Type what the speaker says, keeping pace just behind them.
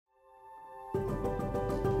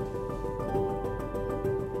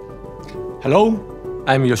Hello,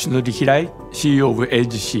 I'm Yoshinori Hirai, CEO of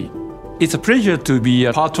AGC. It's a pleasure to be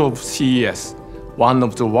a part of CES, one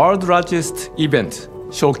of the world's largest events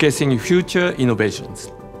showcasing future innovations.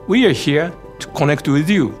 We are here to connect with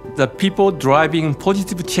you, the people driving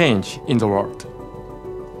positive change in the world.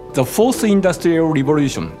 The fourth industrial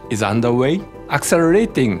revolution is underway,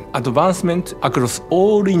 accelerating advancement across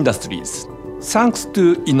all industries. Thanks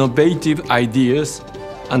to innovative ideas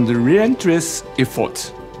and relentless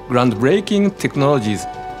efforts, groundbreaking technologies,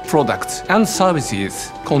 products, and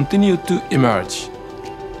services continue to emerge.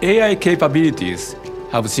 AI capabilities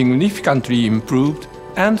have significantly improved,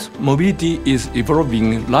 and mobility is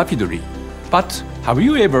evolving rapidly. But have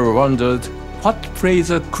you ever wondered what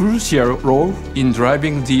plays a crucial role in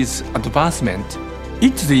driving these advancements?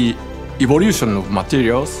 It's the evolution of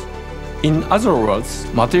materials. In other words,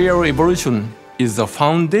 material evolution is the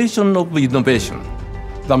foundation of innovation.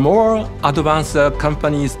 The more advanced a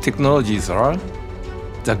company's technologies are,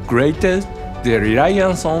 the greater their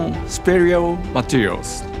reliance on superior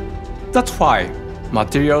materials. That's why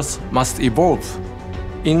materials must evolve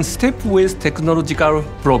in step with technological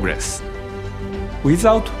progress.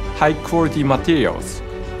 Without high-quality materials,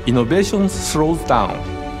 innovation slows down.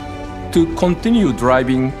 To continue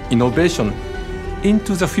driving innovation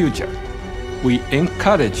into the future, we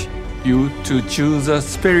encourage you to choose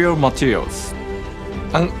superior materials.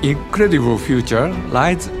 An incredible future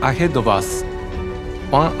lies ahead of us,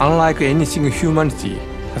 one unlike anything humanity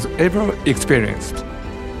has ever experienced.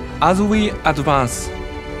 As we advance,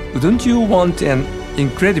 wouldn't you want an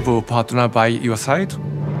incredible partner by your side?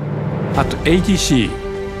 At AGC,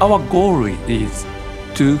 our goal is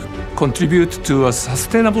to contribute to a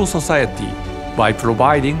sustainable society by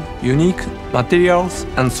providing unique materials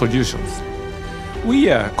and solutions. We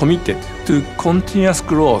are committed to continuous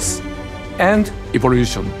growth and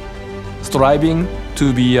evolution, striving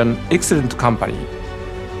to be an excellent company.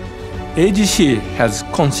 AGC has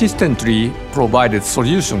consistently provided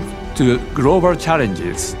solutions to global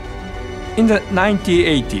challenges. In the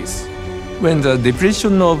 1980s, when the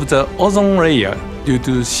depletion of the ozone layer due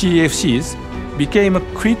to CFCs became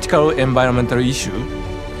a critical environmental issue,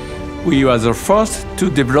 we were the first to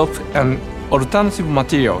develop an alternative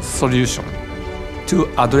materials solution to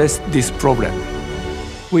address this problem.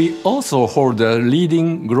 We also hold a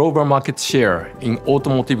leading global market share in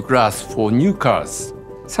automotive glass for new cars,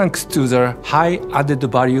 thanks to the high added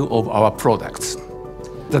value of our products.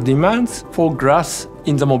 The demands for glass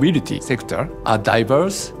in the mobility sector are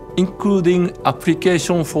diverse, including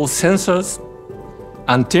application for sensors,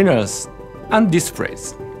 antennas, and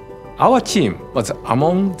displays. Our team was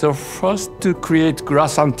among the first to create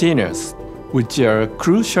glass antennas, which are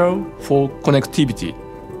crucial for connectivity.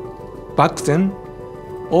 Back then,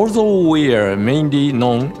 although we are mainly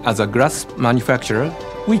known as a glass manufacturer,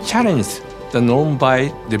 we challenged the norm by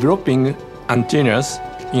developing antennas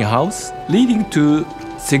in-house, leading to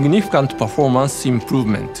significant performance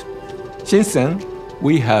improvement. Since then,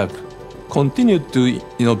 we have continued to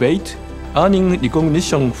innovate, earning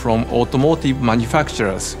recognition from automotive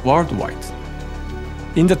manufacturers worldwide.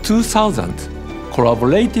 In the 2000s,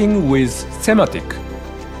 collaborating with Thematic,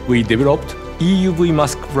 we developed EUV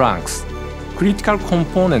mask blanks, critical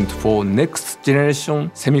component for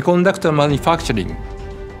next-generation semiconductor manufacturing.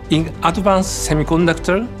 In advanced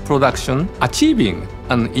semiconductor production, achieving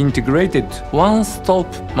an integrated one-stop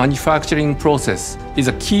manufacturing process is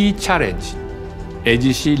a key challenge.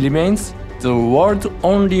 AGC remains the world's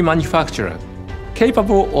only manufacturer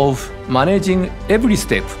capable of managing every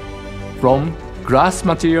step, from glass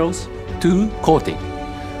materials to coating,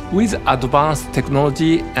 with advanced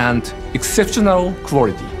technology and exceptional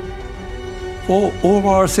quality. For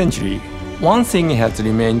over a century, one thing has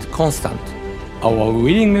remained constant: our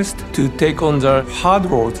willingness to take on the hard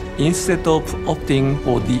road instead of opting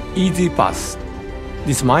for the easy path.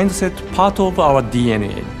 This mindset is part of our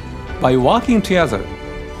DNA. By working together,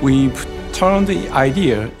 we've turned the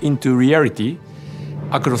idea into reality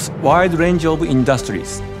across a wide range of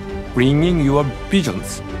industries, bringing your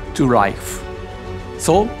visions to life.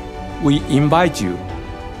 So, we invite you,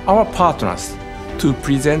 our partners, to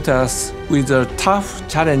present us with the tough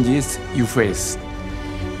challenges you face.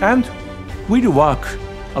 And we'll work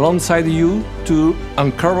alongside you to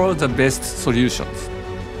uncover the best solutions.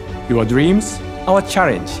 Your dreams, our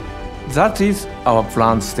challenge. That is our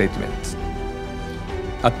brand statement.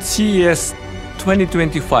 At CES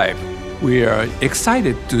 2025, we are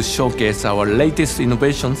excited to showcase our latest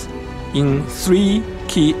innovations in 3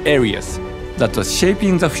 key areas that are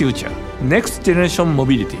shaping the future: next-generation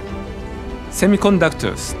mobility,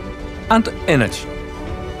 semiconductors, and energy.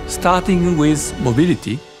 Starting with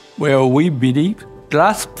mobility, where we believe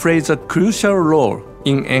glass plays a crucial role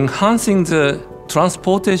in enhancing the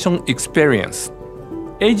transportation experience.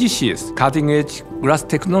 AGC's cutting-edge glass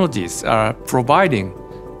technologies are providing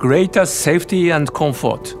greater safety and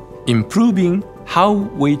comfort, improving how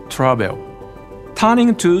we travel.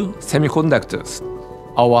 Turning to semiconductors,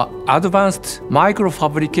 our advanced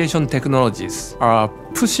microfabrication technologies are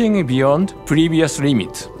pushing beyond previous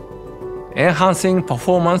limits, enhancing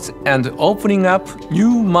performance and opening up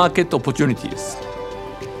new market opportunities.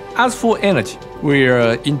 As for energy, we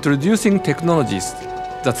are introducing technologies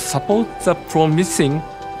that support the promising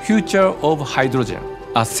future of hydrogen,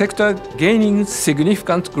 a sector gaining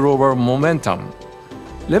significant global momentum.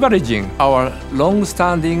 Leveraging our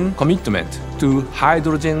long-standing commitment to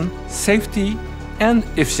hydrogen safety and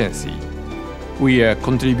efficiency, we are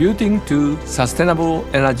contributing to sustainable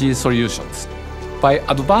energy solutions. By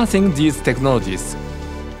advancing these technologies,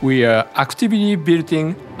 we are actively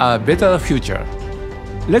building a better future.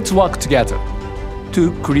 Let's work together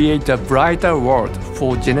to create a brighter world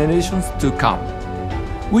for generations to come.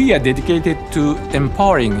 We are dedicated to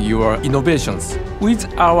empowering your innovations with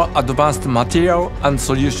our advanced material and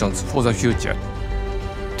solutions for the future.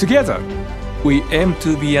 Together, we aim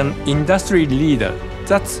to be an industry leader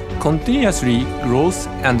that continuously grows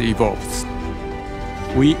and evolves.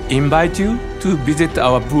 We invite you to visit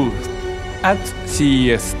our booth at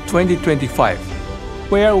CES 2025,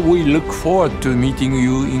 where we look forward to meeting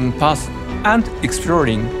you in person and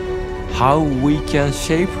exploring how we can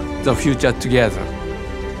shape the future together.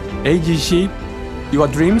 AGC, your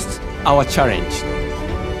dreams, our challenge.